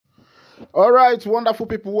All right, wonderful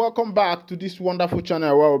people, welcome back to this wonderful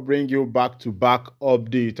channel where we'll bring you back-to-back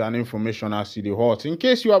update and information as it is hot. In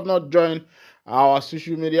case you have not joined our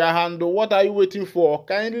social media handle, what are you waiting for?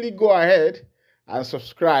 Kindly go ahead and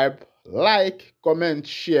subscribe, like, comment,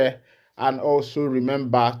 share, and also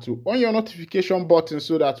remember to on your notification button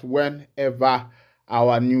so that whenever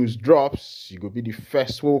our news drops, you will be the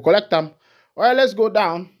first. We will collect them. All right, let's go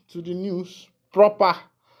down to the news proper.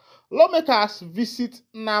 Lawmakers visit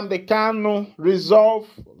Nnamdi Kanu, resolve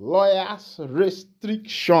lawyers'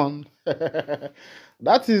 restriction.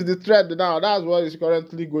 That is the thread now. That's what is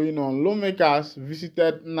currently going on. Lawmakers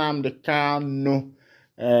visited Nnamdi Kanu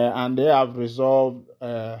and they have resolved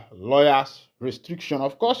lawyers' restriction.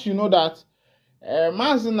 Of course, you know that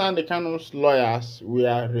Mazi Nnamdi Kanu's lawyers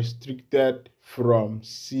were restricted from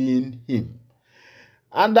seeing him.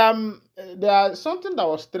 And there's something that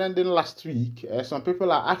was trending last week. Some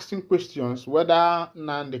people are asking questions whether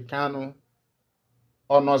Nnamdi Kanu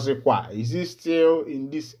Onozekwa, is he still in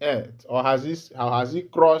this earth, or has he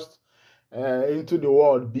crossed into the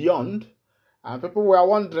world beyond? And people were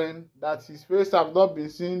wondering that his face have not been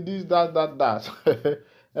seen, this, that.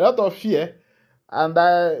 A lot of fear. And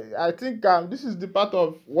I think this is the part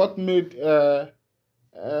of what made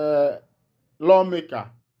lawmaker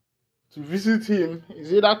to visit him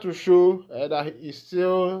is either to show that he is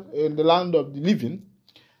still in the land of the living,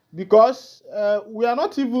 because we are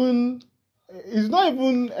not even, it's not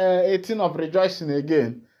even a thing of rejoicing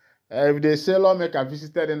again. If they say lawmaker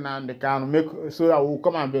visited in and they can make so that we'll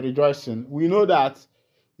come and be rejoicing, we know that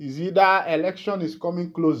is either election is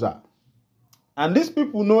coming closer. And these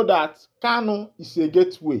people know that Kanu is a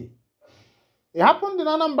gateway. It happened in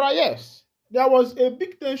Anambra, yes. There was a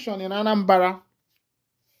big tension in Anambra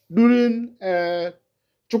during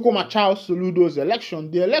Chukwuma Charles Soludo's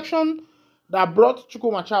election. The election that brought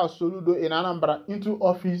Chukwuma Charles Soludo in Anambra into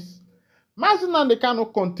office, Mazi Nnamdi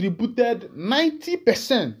Kanu contributed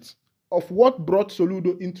 90% of what brought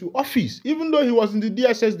Soludo into office, even though he was in the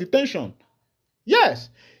DSS detention. Yes,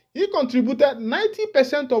 he contributed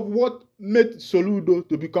 90% of what made Soludo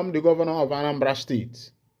to become the governor of Anambra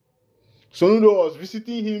State. Soludo was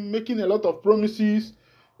visiting him, making a lot of promises,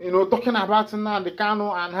 talking about Nnamdi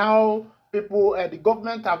Kanu and how people, the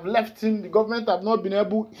government have left him, the government have not been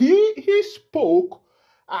able. He spoke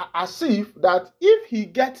as if that if he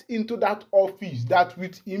gets into that office, that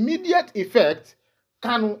with immediate effect,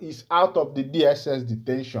 Kanu is out of the DSS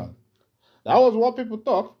detention. That was what people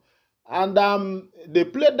thought. And they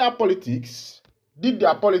played that politics, did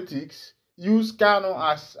their politics, used Kanu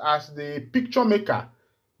as the picture maker.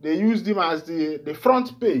 They used him as the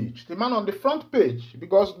front page, the man on the front page,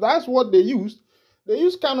 because that's what they used. They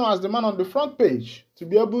used Kanu as the man on the front page to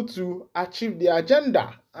be able to achieve the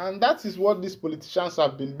agenda. And that is what these politicians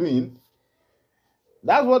have been doing.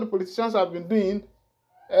 That's what the politicians have been doing.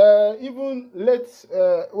 Even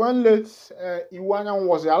when late Iwanyan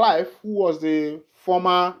was alive, who was the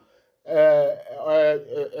former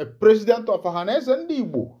president of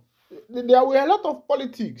ohanezendigbo, there were a lot of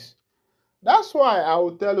politics. That's why I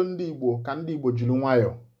will tell Ndigbo, can Ndigbo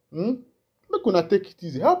Julunwayo. Make una take it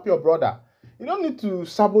easy. Help your brother. You don't need to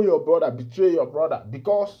sabo your brother, betray your brother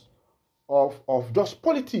because of just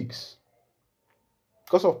politics.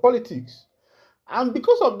 Because of politics. And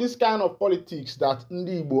because of this kind of politics that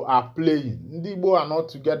Ndigbo are playing, Ndigbo are not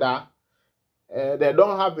together. They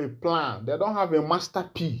don't have a plan. They don't have a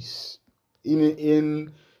masterpiece.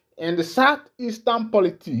 In the Southeastern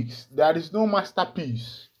politics, there is no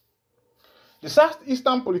masterpiece. The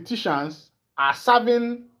Southeastern politicians are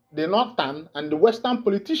serving the Northern and the Western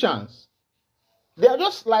politicians. They are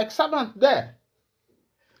just like servants there.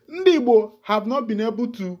 Ndigbo have not been able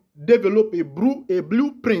to develop a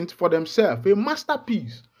blueprint for themselves, a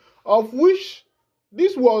masterpiece, of which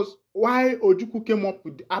this was why Ojukwu came up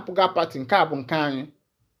with the Apuga Party in Kabunkanyi.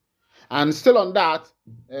 And still on that,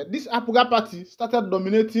 this Apuga Party started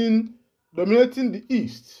dominating the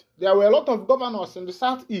East. There were a lot of governors in the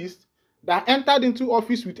Southeast that entered into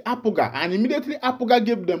office with Apuga, and immediately Apuga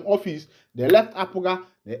gave them office. They left Apuga,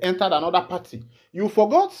 they entered another party. You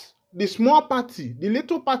forgot the small party, the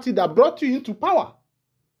little party that brought you into power.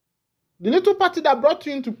 The little party that brought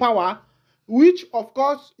you into power, which of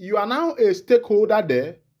course you are now a stakeholder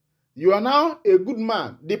there. You are now a good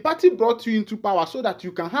man. The party brought you into power so that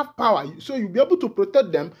you can have power, so you'll be able to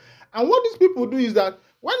protect them. And what these people do is that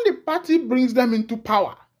when the party brings them into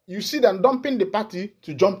power, you see them dumping the party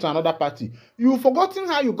to jump to another party. You've forgotten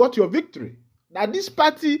how you got your victory. That this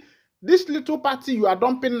party, this little party you are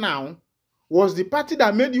dumping now, was the party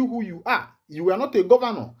that made you who you are. You were not a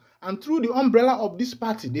governor. And through the umbrella of this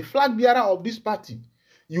party, the flag bearer of this party,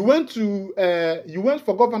 You went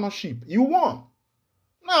for governorship. You won.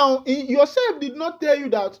 Now, yourself did not tell you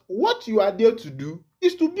that what you are there to do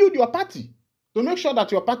is to build your party, to make sure that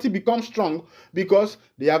your party becomes strong, because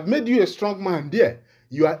they have made you a strong man there.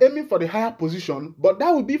 You are aiming for the higher position, but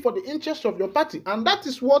that will be for the interest of your party. And that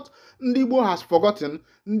is what Ndigbo has forgotten.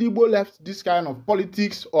 Ndigbo left this kind of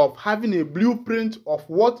politics of having a blueprint of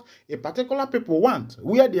what a particular people want,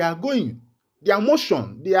 where they are going, their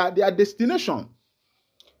motion, their destination.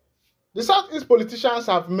 The Southeast politicians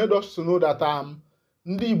have made us to know that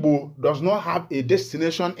Ndigbo does not have a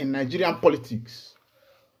destination in Nigerian politics.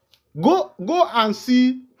 Go and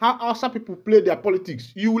see how Hausa people play their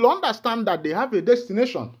politics. You will understand that they have a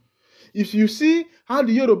destination. If you see how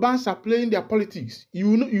the Yorubans are playing their politics,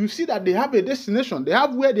 you see that they have a destination. They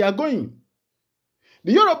have where they are going.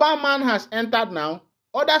 The Yoruba man has entered now.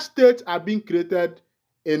 Other states are being created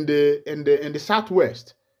in the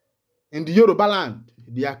southwest, in the Yoruba land.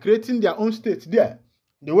 They are creating their own states there.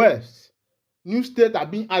 The west, new states are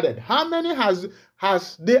being added. How many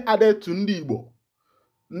has they added to Ndigbo?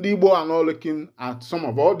 Ndigbo are not looking at some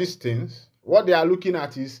of all these things. What they are looking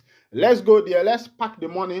at is, let's go there, let's pack the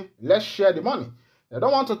money, let's share the money. They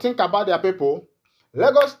don't want to think about their people.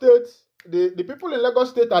 Lagos State, the people in Lagos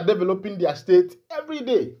State are developing their state every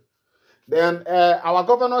day. Then our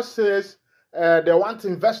governor says they want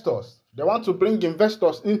investors. They want to bring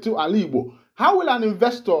investors into Aligbo. How will an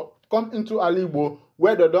investor come into Aligbo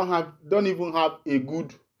where they don't even have a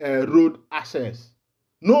good road access?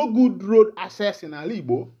 No good road access in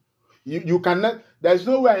Aligbo. You cannot. There's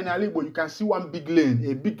nowhere in Aligbo you can see one big lane,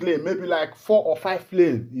 a big lane, maybe like 4 or 5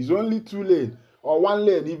 lanes. It's only 2 lanes or 1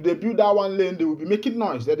 lane. If they build that 1 lane, they will be making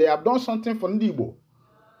noise that they have done something for Ndigbo.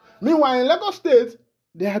 Meanwhile, in Lagos State,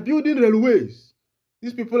 they are building railways.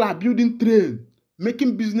 These people are building trains,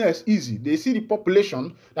 making business easy. They see the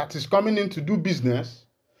population that is coming in to do business.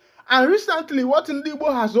 And recently, what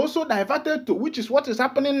Ndigbo has also diverted to, which is what is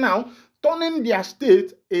happening now, turning their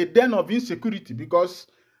state a den of insecurity, because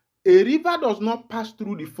a river does not pass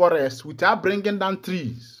through the forest without bringing down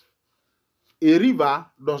trees. A river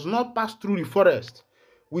does not pass through the forest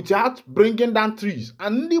without bringing down trees.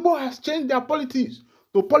 And Ndigbo has changed their politics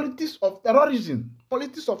to politics of terrorism,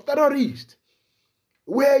 politics of terrorists,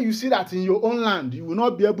 where you see that in your own land, you will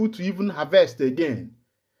not be able to even harvest again.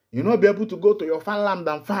 You will not be able to go to your farmland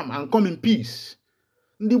and farm and come in peace.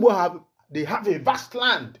 Ndigbo have a vast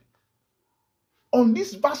land. On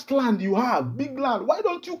this vast land you have, big land, why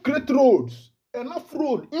don't you create roads? Enough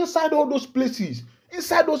road inside all those places,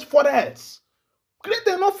 inside those forests. Create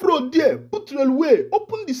enough road there, put railway,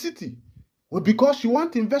 open the city. Well, because you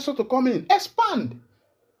want investors to come in, expand.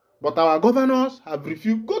 But our governors have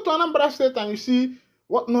refused. Go to Anambra State and you see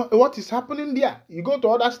what is happening there. You go to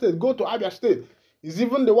other states, go to Abia State. It's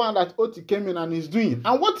even the one that Oti came in and is doing.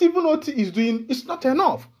 And what even Oti is doing is not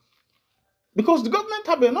enough. Because the government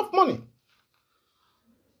have enough money.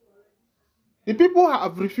 The people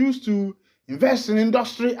have refused to invest in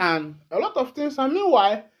industry and a lot of things. And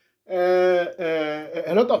meanwhile,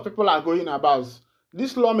 a lot of people are going about.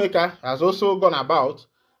 This lawmaker has also gone about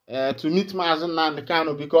to meet Mazen Nnamdi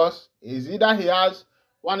Kanu, because it's either he has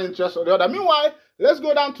one interest or the other. Meanwhile, let's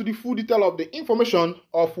go down to the full detail of the information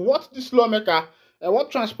of what this lawmaker,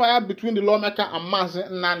 what transpired between the lawmaker and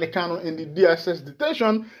Mazen Nnamdi Kanu in the DSS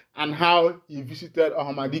detention, and how he visited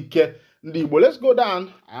Ohanezendigbo Ndigbo. Let's go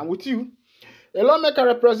down. I am with you. A lawmaker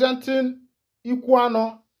representing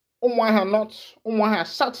Ikuano, Umuahia North, Umuahia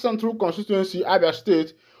South Central Constituency, Abia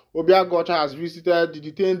State, Obiagocha, has visited the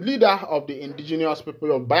detained leader of the indigenous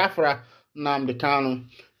people of Biafra, Nnamdi Kanu.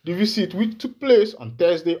 The visit, which took place on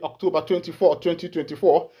Thursday, October 24,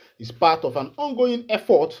 2024, is part of an ongoing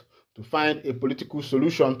effort to find a political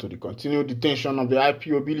solution to the continued detention of the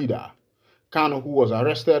IPOB leader. Kanu, who was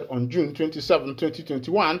arrested on June 27,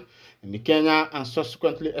 2021 in Kenya and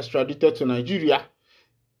subsequently extradited to Nigeria,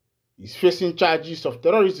 is facing charges of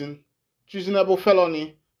terrorism, treasonable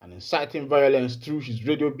felony, and inciting violence through his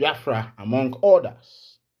Radio Biafra, among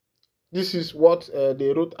others. This is what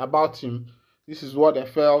they wrote about him. This is what they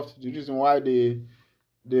felt, the reason why they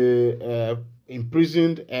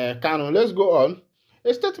imprisoned Kanu. Let's go on.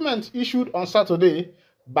 A statement issued on Saturday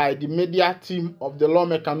by the media team of the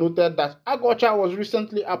lawmaker noted that Agocha was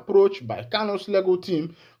recently approached by Kanu's legal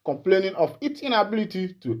team complaining of its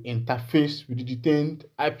inability to interface with the detained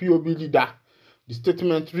IPOB leader. The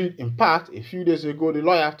statement read in part, a few days ago, the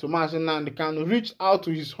lawyer to Mazen Nnamdi Kanu reached out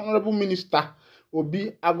to his Honorable Minister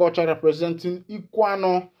Obi Agocha, representing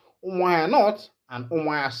Ikuano, Umuahia North and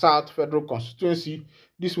Umuahia South Federal Constituency.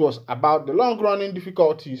 This was about the long-running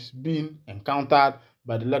difficulties being encountered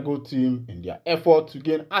by the legal team in their effort to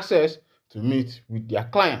gain access to meet with their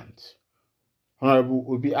client. Honorable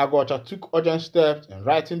Obi Agbocha took urgent steps in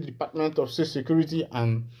writing the Department of State Security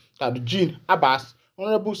and Tajudeen Abbas,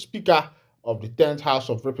 Honorable Speaker of the 10th House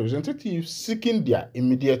of Representatives, seeking their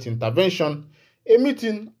immediate intervention. A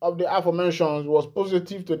meeting of the aforementioned was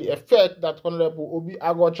positive to the effect that Honorable Obi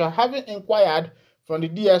Agbocha, having inquired from the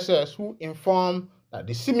DSS, who informed that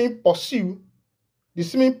the seeming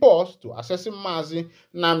pause to assessing Mazi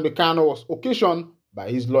Nnamdi Kanu was occasioned by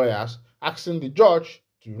his lawyers asking the judge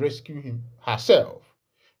to rescue him herself,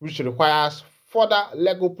 which requires further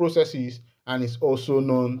legal processes and is also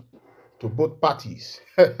known to both parties.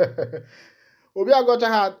 Obi Agbocha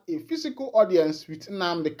had a physical audience with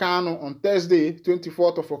Nnamdi Kanu on Thursday,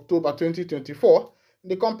 24th of October 2024, in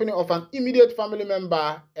the company of an immediate family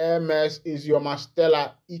member, MS Isioma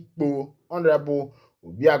Stella Ikpo. Honorable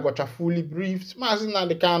Obi Agbocha fully briefed Mazi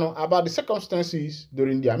Nnamdi Kanu about the circumstances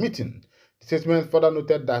during their meeting. The statement further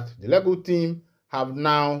noted that the legal team have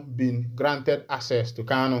now been granted access to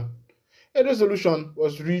Kanu. A resolution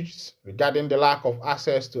was reached regarding the lack of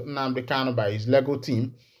access to Nnamdi Kanu by his legal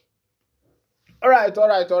team. All right.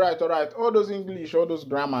 All those English, all those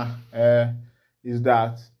grammar is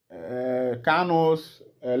that Kanu's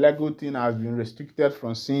legal team has been restricted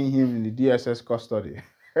from seeing him in the DSS custody.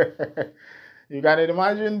 You can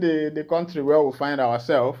imagine the country where we find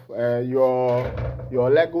ourselves. Your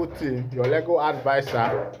legal team, your legal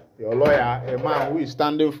advisor, your lawyer, a man who is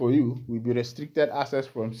standing for you, will be restricted access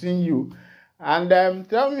from seeing you. And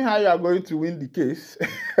tell me how you are going to win the case.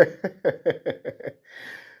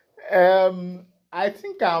 I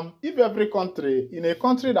think if every country, in a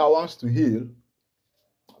country that wants to heal,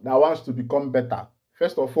 that wants to become better,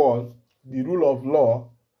 first of all, the rule of law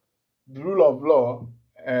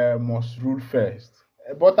must rule first.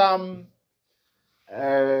 But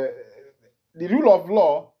the rule of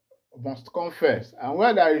law must come first, and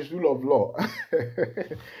where there is rule of law,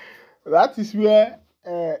 that is where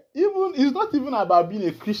even it's not even about being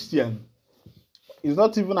a Christian, it's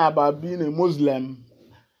not even about being a Muslim.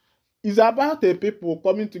 It's about the people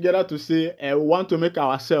coming together to say we want to make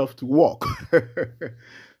ourselves to work.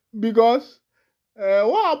 Because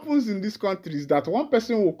what happens in this country is that one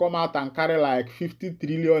person will come out and carry like 50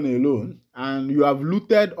 trillion alone, and you have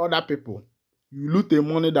looted other people. You loot the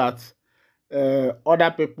money that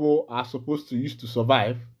other people are supposed to use to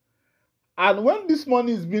survive. And when this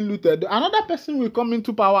money is being looted, another person will come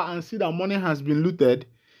into power and see that money has been looted.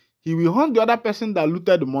 He will hunt the other person that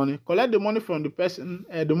looted the money, collect the money from the person,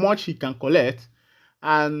 the much he can collect,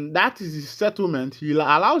 and that is his settlement. He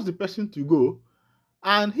allows the person to go,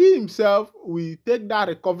 and he himself will take that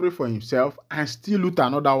recovery for himself and still loot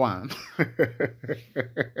another one.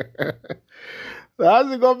 That's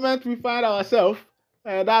the government we find ourselves.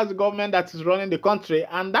 That's the government that is running the country,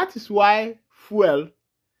 and that is why fuel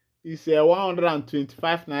is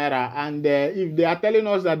 125 naira, and if they are telling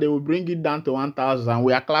us that they will bring it down to 1,000,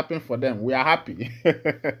 we are clapping for them. We are happy.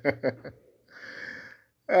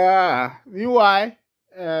 Meanwhile,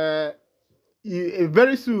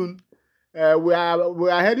 very soon we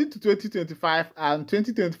are heading to 2025, and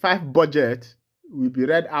 2025 budget will be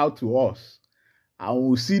read out to us, and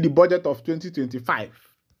we'll see the budget of 2025.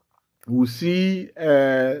 We'll see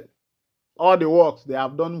all the works they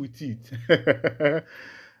have done with it.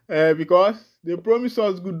 Because they promised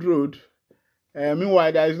us good road.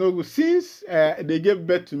 Meanwhile, there is no good. Since they gave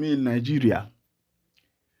birth to me in Nigeria,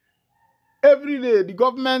 every day the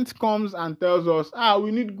government comes and tells us,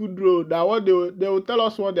 we need good road. That what they will tell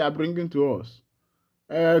us what they are bringing to us.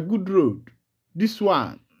 Good road. This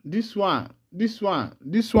one. They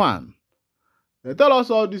tell us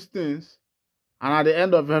all these things, and at the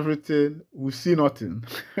end of everything, we see nothing.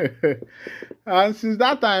 And since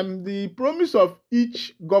that time, the promise of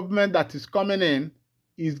each government that is coming in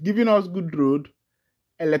is giving us good road,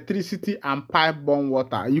 electricity, and pipe-borne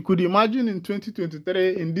water. You could imagine in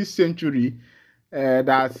 2023, in this century,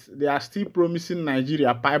 that they are still promising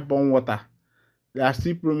Nigeria pipe-borne water. They are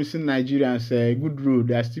still promising Nigerians good road.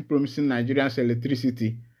 They are still promising Nigerians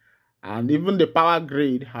electricity. And even the power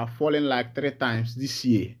grid have fallen like 3 times this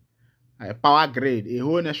year. A power grid, a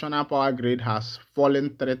whole national power grid has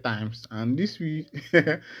fallen 3 times, and this will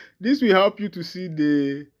this will help you to see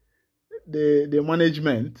the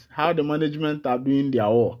management, how the management are doing their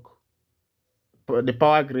work. The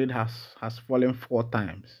power grid has fallen 4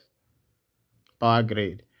 times. Power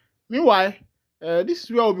grid. Meanwhile, this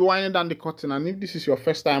is where we'll be winding down the curtain, and if this is your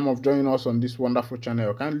first time of joining us on this wonderful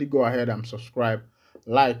channel, kindly go ahead and subscribe,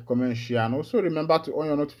 like, comment, share, and also remember to on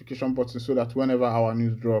your notification button so that whenever our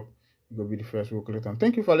news drop, you'll be the first to click on.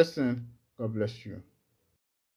 Thank you for listening. God bless you.